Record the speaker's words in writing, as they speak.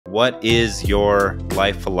What is your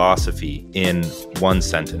life philosophy in one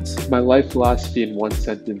sentence? My life philosophy in one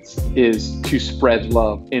sentence is to spread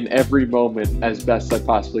love in every moment as best I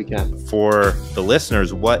possibly can. For the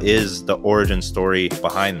listeners, what is the origin story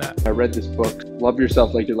behind that? I read this book, Love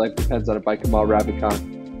Yourself Like Your Life Depends on It by Kamal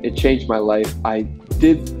Ravikant. It changed my life. I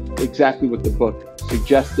did exactly what the book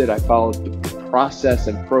suggested. I followed the process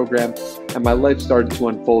and program, and my life started to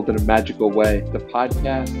unfold in a magical way. The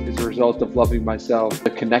podcast is a result of loving myself. The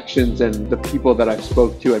connections and the people that I've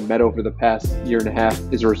spoke to and met over the past year and a half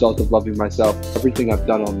is a result of loving myself. Everything I've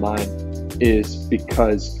done online is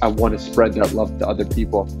because I want to spread that love to other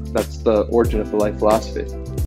people. That's the origin of the life philosophy.